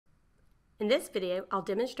In this video, I'll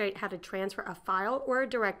demonstrate how to transfer a file or a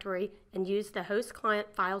directory and use the host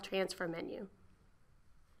client file transfer menu.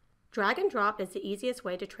 Drag and drop is the easiest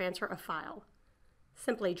way to transfer a file.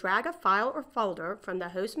 Simply drag a file or folder from the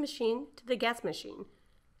host machine to the guest machine,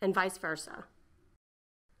 and vice versa.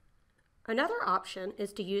 Another option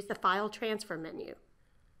is to use the file transfer menu.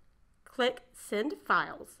 Click Send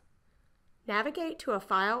Files. Navigate to a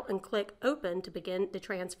file and click Open to begin the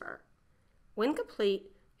transfer. When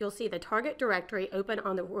complete, you'll see the target directory open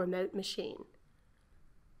on the remote machine.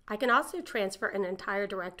 I can also transfer an entire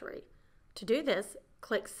directory. To do this,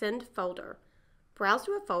 click Send Folder. Browse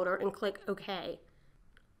to a folder and click OK.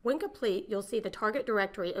 When complete, you'll see the target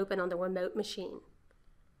directory open on the remote machine.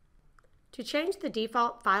 To change the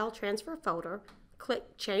default file transfer folder,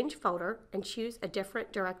 click Change Folder and choose a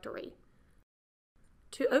different directory.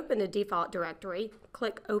 To open the default directory,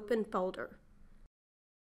 click Open Folder.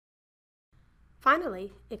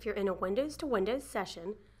 Finally, if you're in a Windows-to-Windows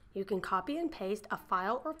session, you can copy and paste a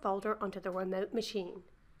file or folder onto the remote machine.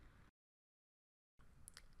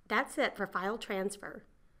 That's it for file transfer.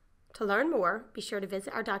 To learn more, be sure to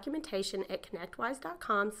visit our documentation at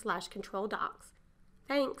connectwise.com/controldocs.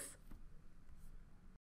 Thanks!